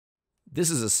This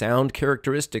is a sound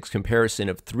characteristics comparison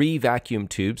of 3 vacuum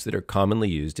tubes that are commonly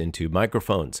used in tube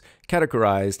microphones,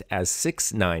 categorized as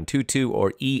 6922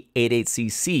 or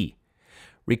E88CC.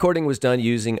 Recording was done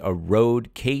using a Rode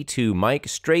K2 mic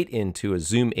straight into a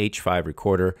Zoom H5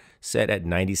 recorder set at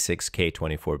 96K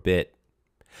 24-bit.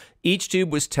 Each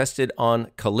tube was tested on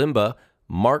kalimba,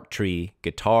 mark tree,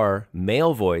 guitar,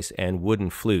 male voice, and wooden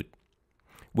flute.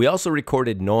 We also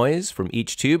recorded noise from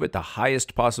each tube at the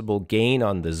highest possible gain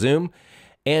on the Zoom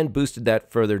and boosted that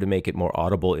further to make it more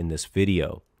audible in this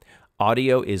video.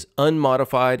 Audio is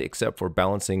unmodified except for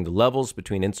balancing the levels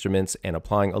between instruments and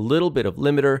applying a little bit of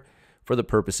limiter for the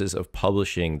purposes of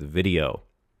publishing the video.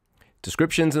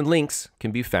 Descriptions and links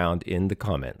can be found in the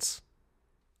comments.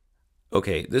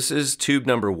 Okay, this is tube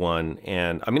number 1,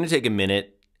 and I'm going to take a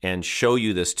minute and show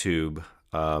you this tube.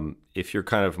 If you're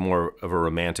kind of more of a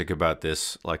romantic about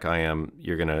this, like I am,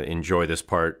 you're going to enjoy this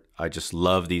part. I just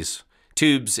love these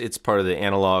tubes. It's part of the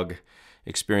analog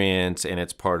experience, and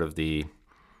it's part of the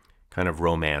kind of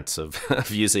romance of,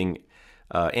 of using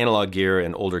analog gear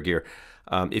and older gear.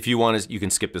 If you want to, you can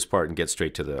skip this part and get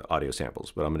straight to the audio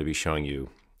samples, but I'm going to be showing you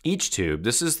each tube.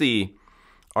 This is the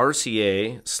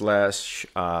RCA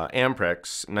 /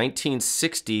 Amperex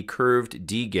 1960 curved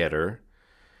D-getter.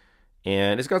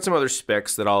 And it's got some other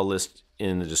specs that I'll list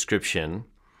in the description.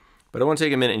 But I want to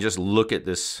take a minute and just look at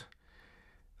this.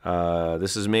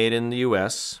 This is made in the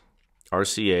US,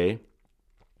 RCA.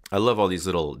 I love all these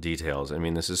little details. I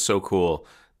mean, this is so cool.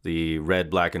 The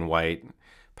red, black, and white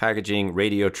packaging,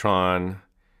 Radiotron,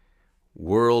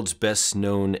 world's best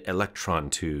known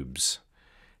electron tubes.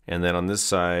 And then on this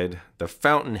side, the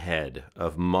fountainhead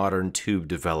of modern tube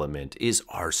development is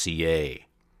RCA.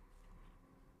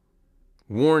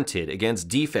 Warranted against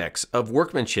defects of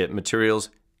workmanship, materials,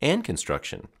 and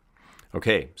construction.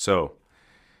 Okay, so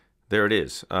there it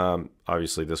is.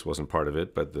 Obviously this wasn't part of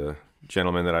it, but the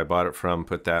gentleman that I bought it from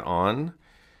put that on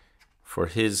for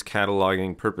his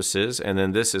cataloging purposes. And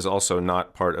then this is also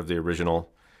not part of the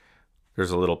original.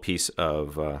 There's a little piece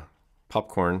of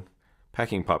popcorn,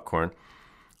 packing popcorn.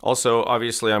 Also,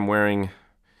 obviously I'm wearing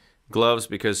gloves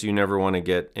because you never want to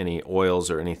get any oils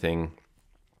or anything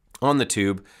on the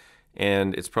tube.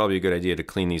 And it's probably a good idea to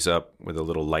clean these up with a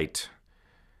little light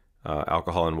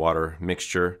alcohol and water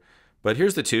mixture. But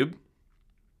here's the tube.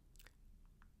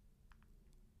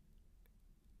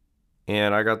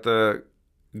 And I got the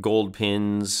gold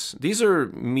pins. These are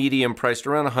medium priced,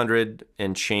 around 100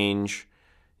 and change.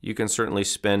 You can certainly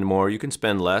spend more. You can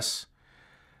spend less.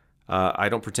 I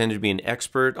don't pretend to be an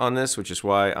expert on this, which is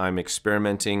why I'm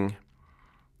experimenting.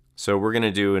 So we're going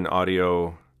to do an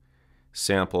audio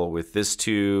sample with this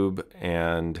tube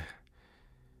and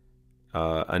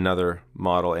another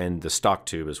model and the stock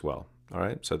tube as well. All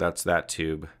right, so that's that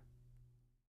tube.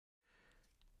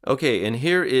 Okay, and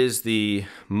here is the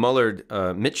Mullard,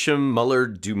 Mitcham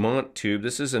Mullard Dumont tube.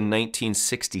 This is a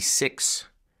 1966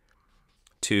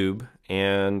 tube,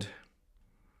 and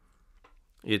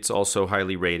it's also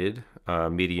highly rated,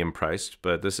 medium priced,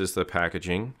 but this is the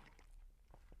packaging.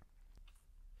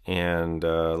 And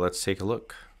let's take a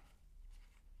look.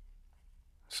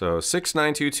 So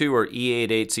 6922 or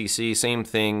E88CC, same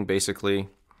thing basically,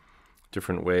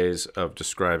 different ways of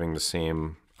describing the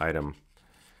same item.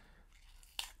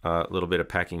 A little bit of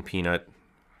packing peanut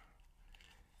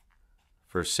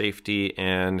for safety,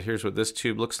 and here's what this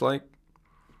tube looks like.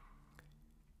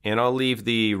 And I'll leave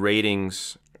the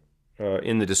ratings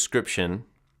in the description.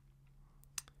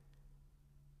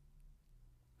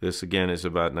 This again is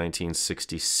about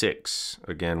 1966,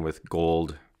 again with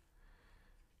gold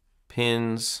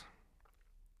pins.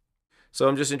 So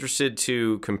I'm just interested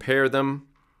to compare them.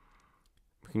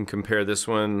 We can compare this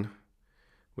one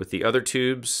with the other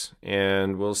tubes,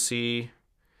 and we'll see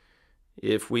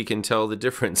if we can tell the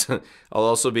difference. I'll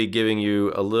also be giving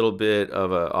you a little bit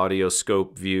of an audio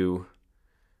scope view.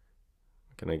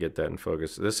 Can I get that in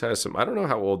focus? This has some, I don't know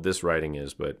how old this writing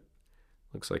is, but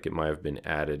looks like it might have been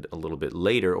added a little bit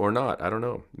later or not. I don't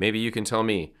know. Maybe you can tell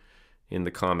me in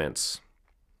the comments.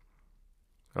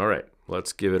 All right,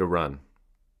 let's give it a run.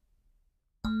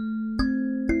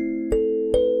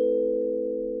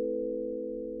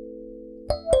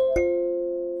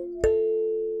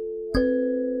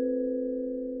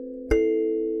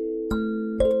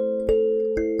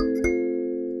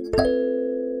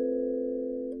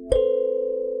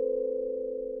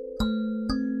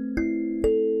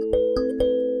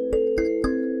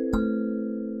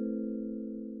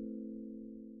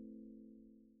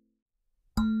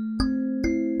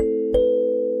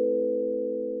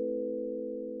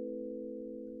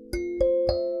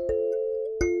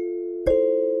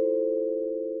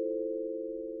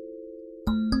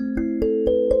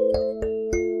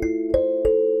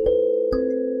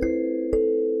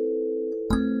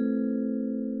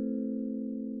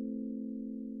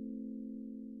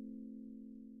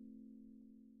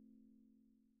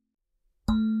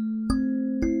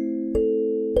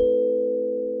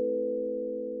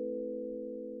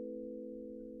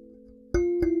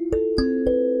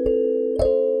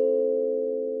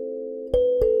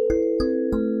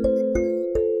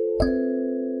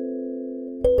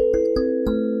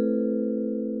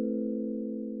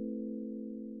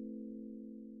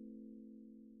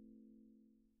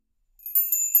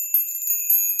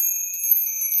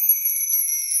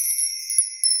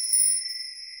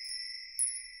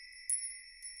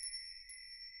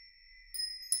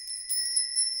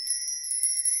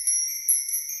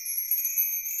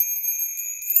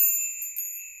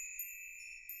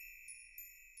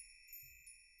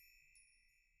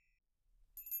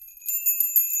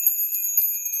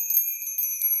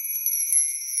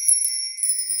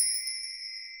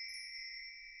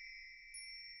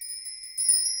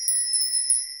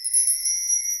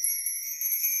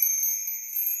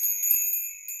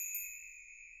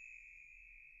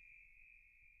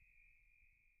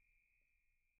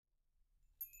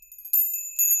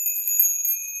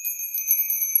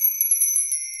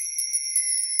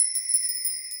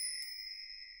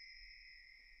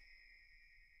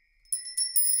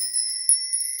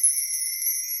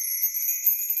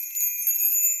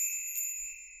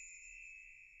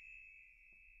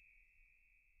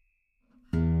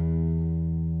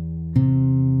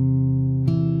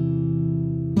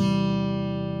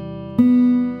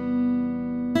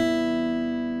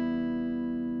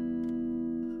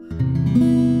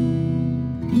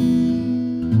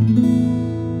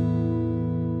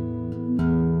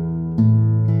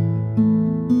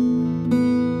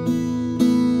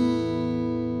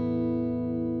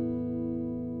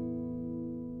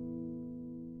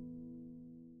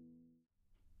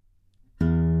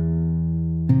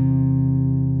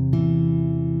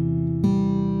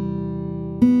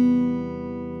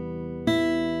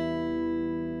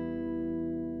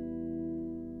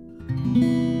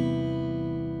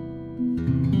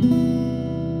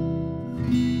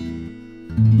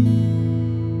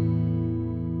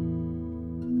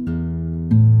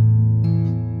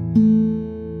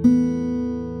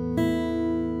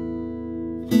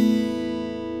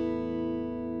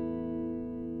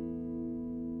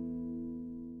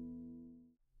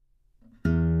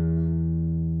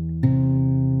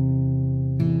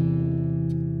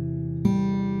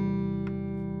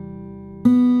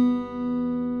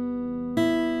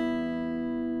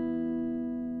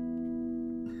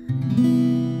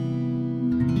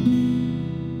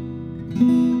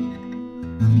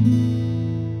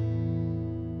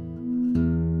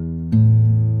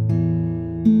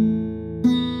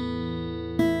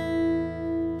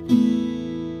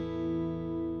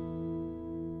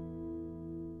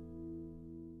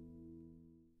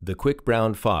 The quick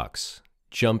brown fox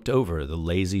jumped over the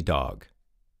lazy dog.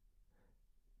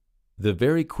 The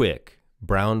very quick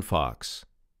brown fox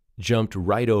jumped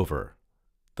right over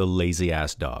the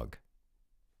lazy-ass dog.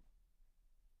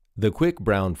 The quick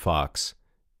brown fox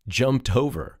jumped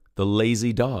over the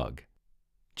lazy dog.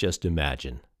 Just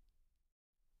imagine.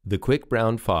 The quick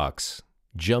brown fox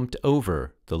jumped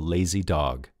over the lazy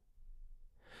dog.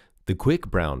 The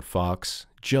quick brown fox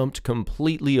jumped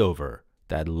completely over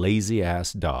that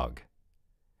lazy-ass dog.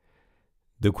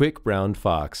 The quick brown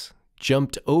fox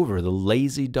jumped over the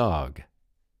lazy dog.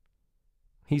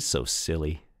 He's so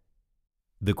silly.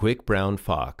 The quick brown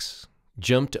fox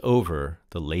jumped over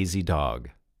the lazy dog.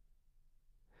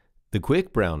 The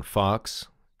quick brown fox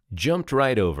jumped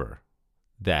right over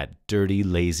that dirty,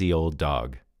 lazy old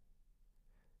dog.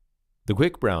 The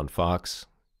quick brown fox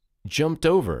jumped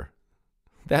over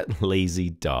that lazy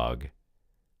dog.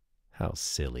 How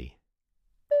silly.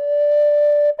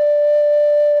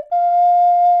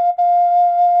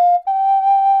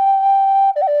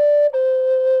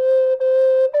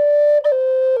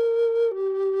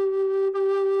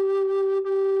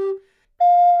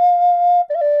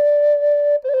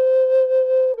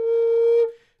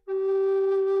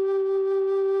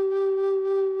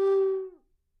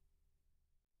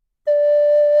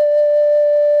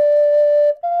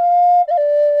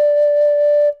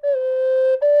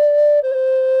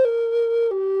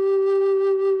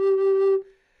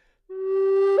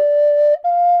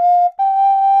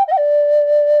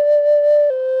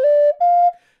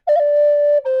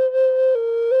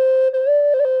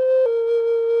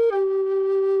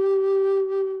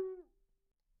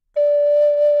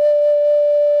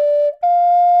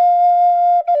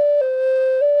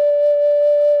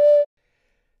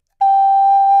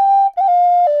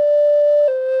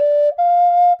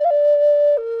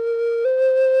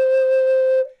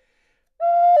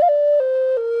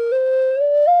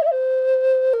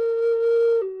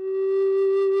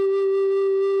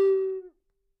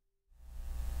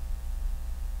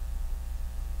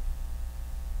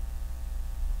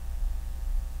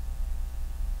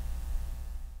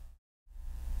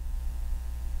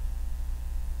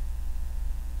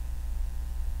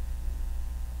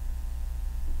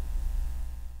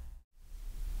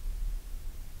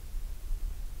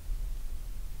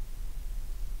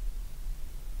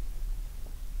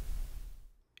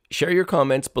 Share your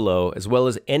comments below, as well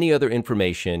as any other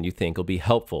information you think will be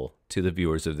helpful to the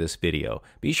viewers of this video.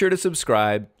 Be sure to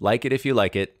subscribe, like it if you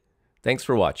like it. Thanks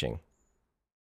for watching.